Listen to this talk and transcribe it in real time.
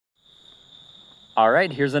All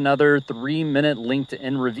right, here's another 3-minute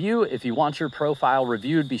LinkedIn review. If you want your profile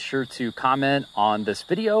reviewed, be sure to comment on this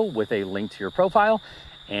video with a link to your profile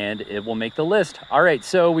and it will make the list. All right,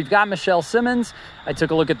 so we've got Michelle Simmons. I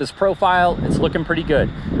took a look at this profile. It's looking pretty good.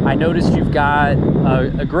 I noticed you've got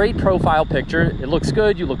a great profile picture. It looks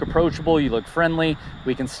good. You look approachable. You look friendly.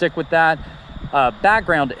 We can stick with that.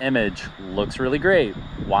 Background image looks really great.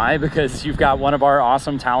 Why? Because you've got one of our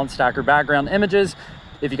awesome Talent Stacker background images.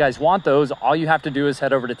 If you guys want those, all you have to do is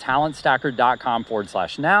head over to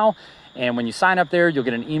talentstacker.com/now. And when you sign up there, you'll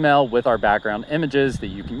get an email with our background images that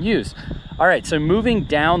you can use. All right, so moving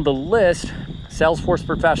down the list, Salesforce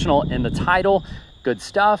professional in the title, good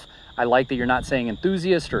stuff. I like that you're not saying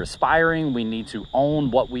enthusiast or aspiring. We need to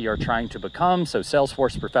own what we are trying to become. So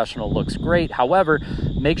Salesforce professional looks great. However,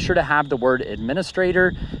 make sure to have the word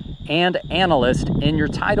administrator and analyst in your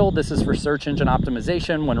title. This is for search engine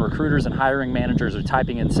optimization. When recruiters and hiring managers are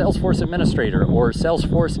typing in Salesforce administrator or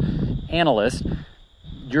Salesforce analyst,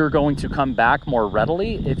 you're going to come back more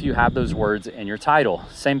readily if you have those words in your title.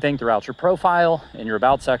 Same thing throughout your profile, in your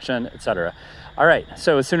about section, etc. All right,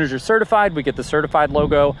 so as soon as you're certified, we get the certified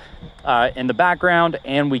logo in the background,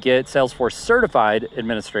 and we get Salesforce certified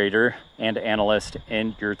administrator and analyst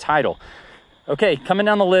in your title. Okay, coming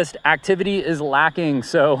down the list, activity is lacking.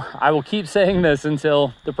 So I will keep saying this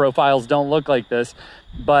until the profiles don't look like this,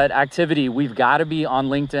 but activity, we've got to be on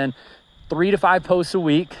LinkedIn 3 to 5 posts a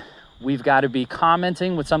week. We've got to be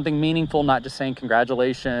commenting with something meaningful, not just saying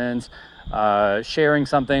congratulations, sharing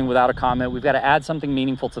something without a comment. We've got to add something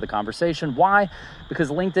meaningful to the conversation. Why? Because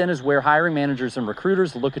LinkedIn is where hiring managers and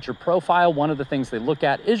recruiters look at your profile. One of the things they look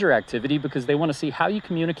at is your activity because they want to see how you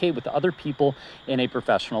communicate with other people in a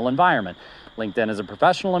professional environment. LinkedIn is a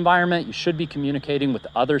professional environment. You should be communicating with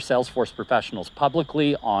other Salesforce professionals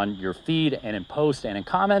publicly on your feed and in posts and in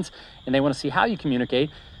comments, and they want to see how you communicate,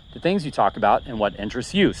 the things you talk about, and what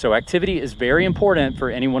interests you. So activity is very important for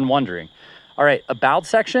anyone wondering. All right, about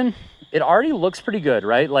section, it already looks pretty good,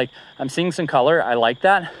 right? Like I'm seeing some color, I like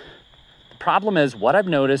that. The problem is what I've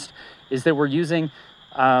noticed is that we're using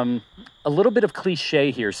a little bit of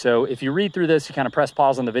cliche here. So if you read through this, you kind of press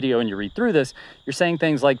pause on the video and you read through this, you're saying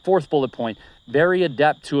things like 4th bullet point, very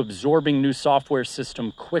adept to absorbing new software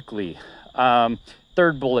system quickly.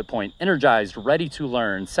 3rd bullet point, energized, ready to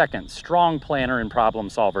learn. 2nd, strong planner and problem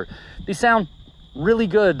solver. These sound really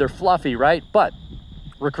good. They're fluffy, right? But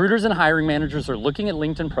recruiters and hiring managers are looking at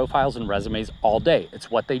LinkedIn profiles and resumes all day.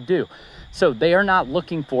 It's what they do. So they are not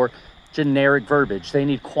looking for generic verbiage. They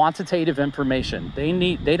need quantitative information.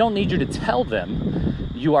 They don't need you to tell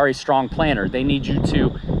them you are a strong planner. They need you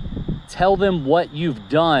to tell them what you've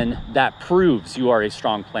done that proves you are a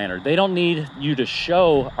strong planner. They don't need you to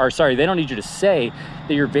they don't need you to say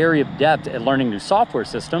that you're very adept at learning new software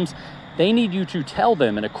systems. They need you to tell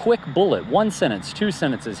them in a quick bullet, 1 sentence, 2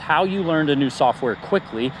 sentences, how you learned a new software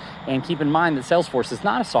quickly. And keep in mind that Salesforce is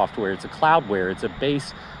not a software, it's a cloudware. It's a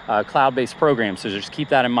cloud-based program, so just keep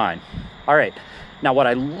that in mind. All right, now what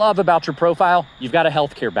I love about your profile, you've got a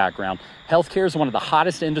healthcare background. Healthcare is one of the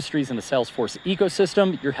hottest industries in the Salesforce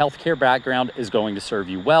ecosystem. Your healthcare background is going to serve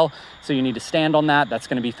you well, so you need to stand on that. That's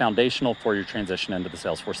going to be foundational for your transition into the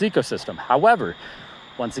Salesforce ecosystem. However,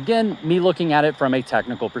 once again, me looking at it from a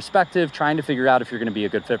technical perspective, trying to figure out if you're going to be a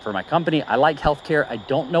good fit for my company. I like healthcare. I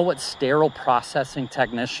don't know what sterile processing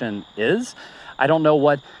technician is. I don't know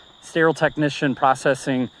what sterile technician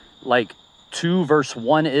processing like 2 versus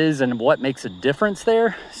 1 is and what makes a difference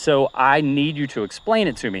there. So I need you to explain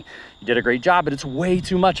it to me. You did a great job, but it's way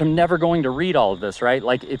too much. I'm never going to read all of this, right?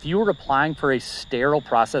 Like if you were applying for a sterile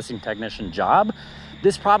processing technician job,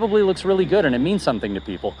 this probably looks really good and it means something to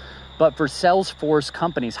people. But for Salesforce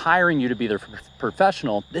companies hiring you to be their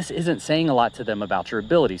professional, this isn't saying a lot to them about your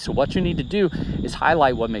ability. So what you need to do is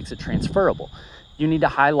highlight what makes it transferable. You need to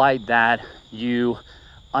highlight that you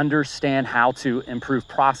understand how to improve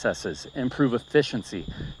processes, improve efficiency,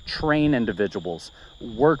 train individuals,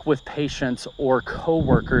 work with patients or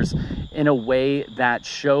coworkers in a way that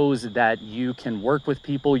shows that you can work with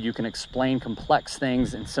people, you can explain complex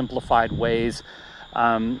things in simplified ways,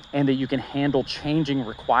 and that you can handle changing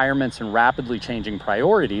requirements and rapidly changing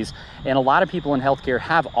priorities. And a lot of people in healthcare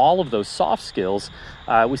have all of those soft skills.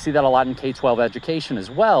 We see that a lot in K-12 education as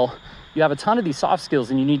well. You have a ton of these soft skills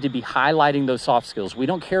and you need to be highlighting those soft skills. We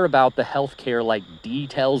don't care about the healthcare like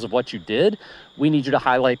details of what you did. We need you to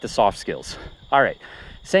highlight the soft skills. All right,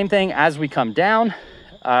 same thing as we come down.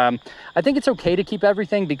 I think it's okay to keep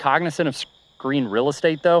everything, be cognizant of screen real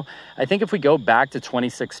estate though. I think if we go back to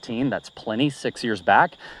 2016, that's plenty, 6 years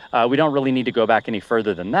back. We don't really need to go back any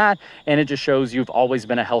further than that. And it just shows you've always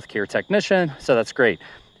been a healthcare technician, so that's great.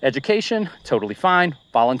 Education, totally fine.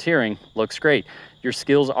 Volunteering, looks great. Your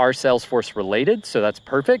skills are Salesforce related, so that's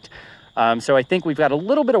perfect. So I think we've got a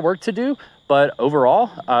little bit of work to do, but overall,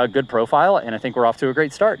 a good profile, and I think we're off to a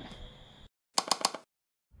great start.